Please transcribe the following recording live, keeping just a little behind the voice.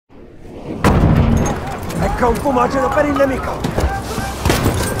Ecco un fumogeno per il nemico.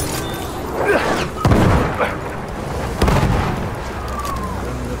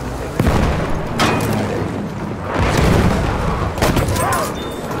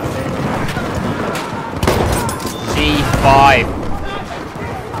 G5.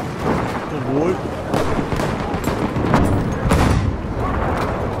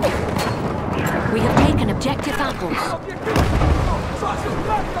 We have taken objective apples.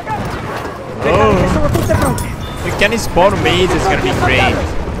 Le sono tutte pronte. You can spawn me, it's gonna be great.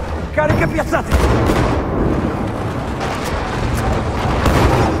 Cariche piazzate.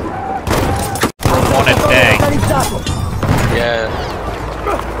 On a tank. Organizzato. Yeah.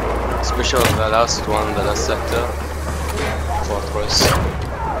 Especially the last one, the last sector. Fortress.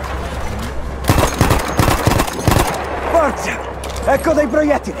 Forza! Ecco dei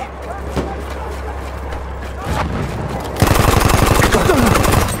proiettili.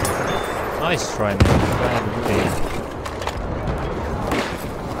 Nice try, man. Bad play.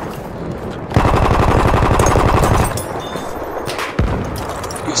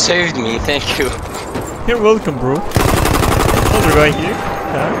 You saved me, thank you. You're welcome, bro. Another guy here.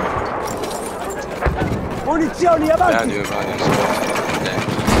 Yeah. Munizioni avanti.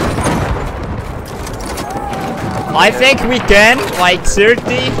 I think we can, like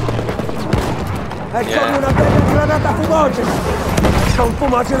 30. Ecco una bella granata fumogena. Ecco un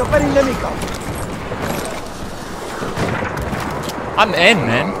fumogeno per il nemico. I'm in,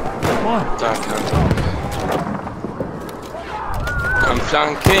 man. Come on. I'm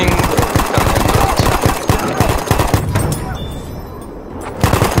flanking.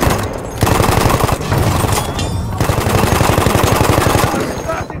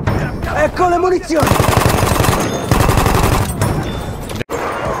 Ecco le munizioni.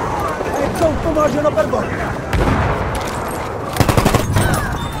 Ecco un fumogeno per voi.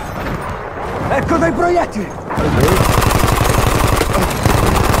 Ecco dei proiettili.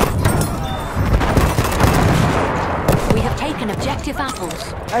 We have taken objective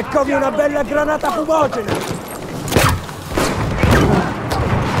apples. Eccovi una bella granata fumogena.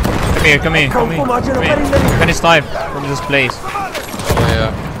 Come here, come here, come here. Come here. Can you snipe from this place?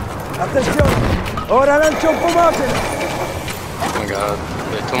 Yeah. Attenzione. Ora lancio un fumogeno. Oh my god.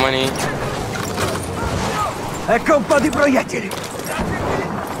 There are too many. Ecco un po' di proiettili.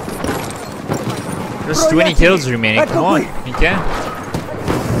 There's 20 kills remaining. Come on, you can.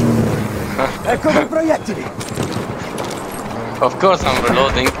 Ecco dei proiettili. Of course I'm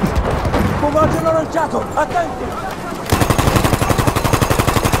reloading. Fumogeno lanciato. Attenti.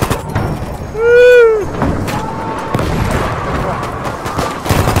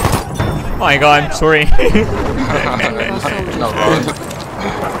 Oh my god, I'm sorry. No problem.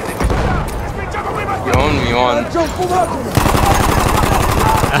 You own me one. Lancio un fumogeno.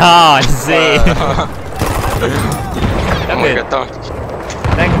 Ah, I see. Oh my god, don't.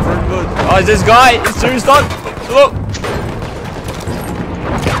 Thank you for good. Oh, it's this guy. It's serious dog. Look.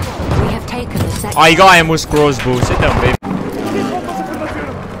 We have taken the sector. Oh, you got him with crossbow. Sit down, baby.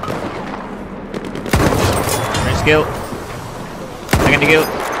 First kill. Second kill.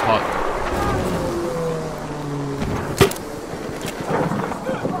 Hot.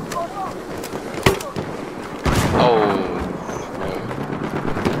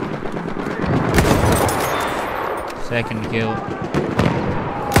 Second kill.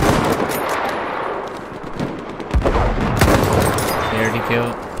 Third kill.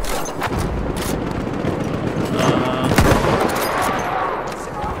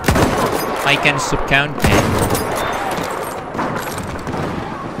 I can subcount him.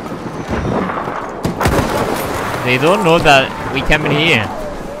 They don't know that we came in here.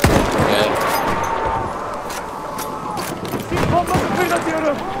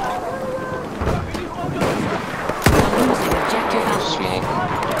 Smoke.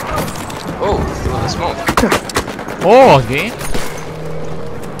 Oh, through the smoke. Oh, again?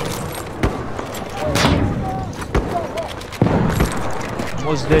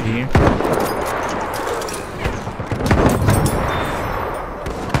 Almost dead here.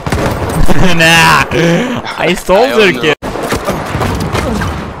 Nah! I stole their kill.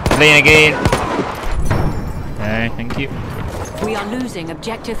 Playing again. Alright, thank you. We are losing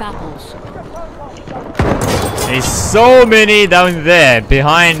objective apples. There's so many down there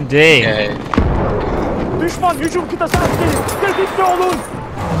behind Dave. Yeah. Düşman hücum kıtası askeri. Tetikte olun.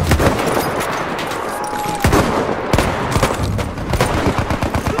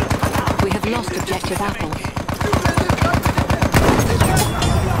 We have lost objective apples.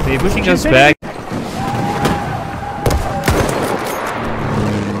 They're pushing us back.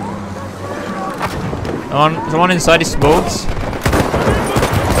 Someone inside the smokes.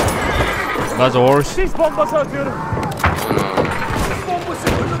 Gaz horse. Sis bombası atıyorum. Sis bombası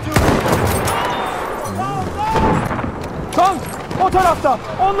fırlatıyorum. Tank o tarafta.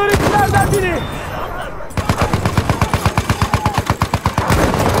 Onlarınkilerden biri.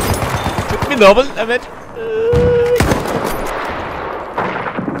 Bir double, evet.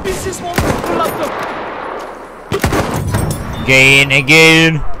 Bir sis bombası fırlattım. Gain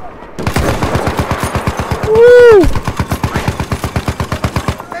again. Woo!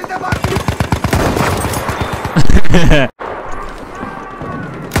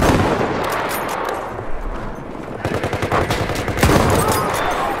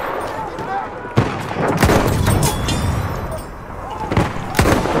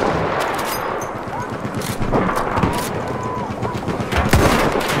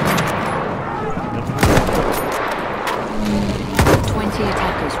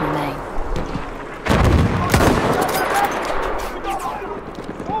 Attackers remain.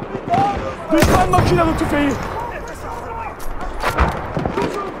 Düşman makinalı tüfeği.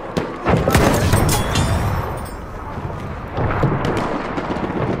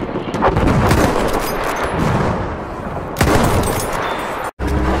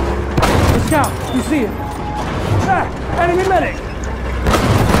 Scout, you see it? Ah, enemy medic.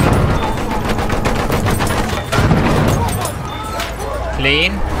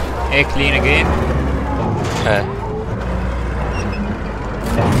 Clean. Clean again.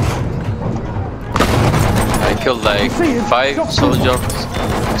 I killed like 5 soldiers.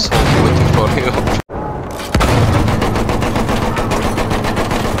 So waiting for you.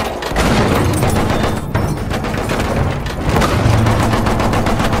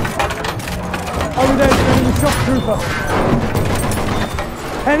 Over there's an enemy shock trooper.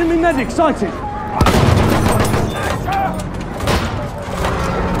 Enemy medic sighted.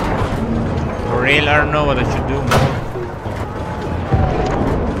 For real, I don't know what I should do more.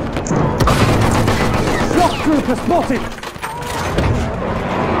 Shock trooper spotted.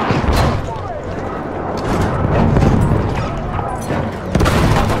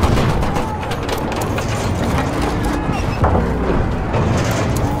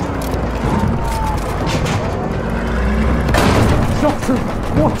 Shock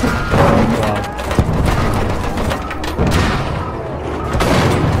trooper, watch it.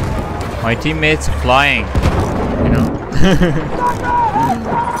 My teammates are flying, you know.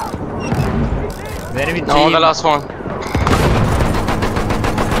 The enemy No, team the last one.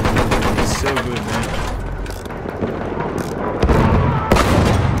 is so good, man.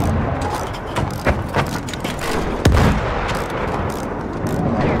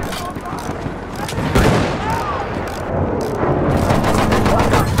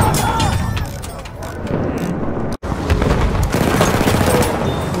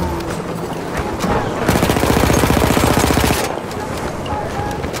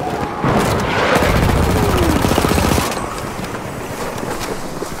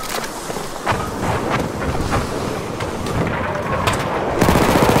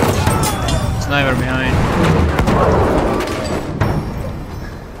 Sniper behind.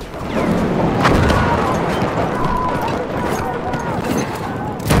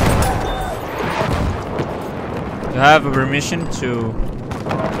 You have a permission to.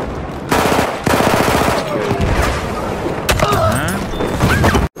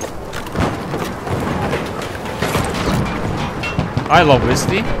 I love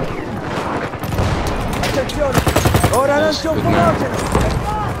whiskey. Attenzione. Ora non c'è un pomodoro.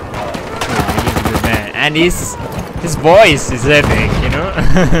 Good man, and his voice is epic, you know.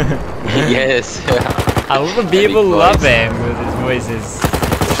 Yes. A lot of people love him with his voices.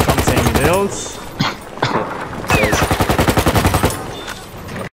 Something else.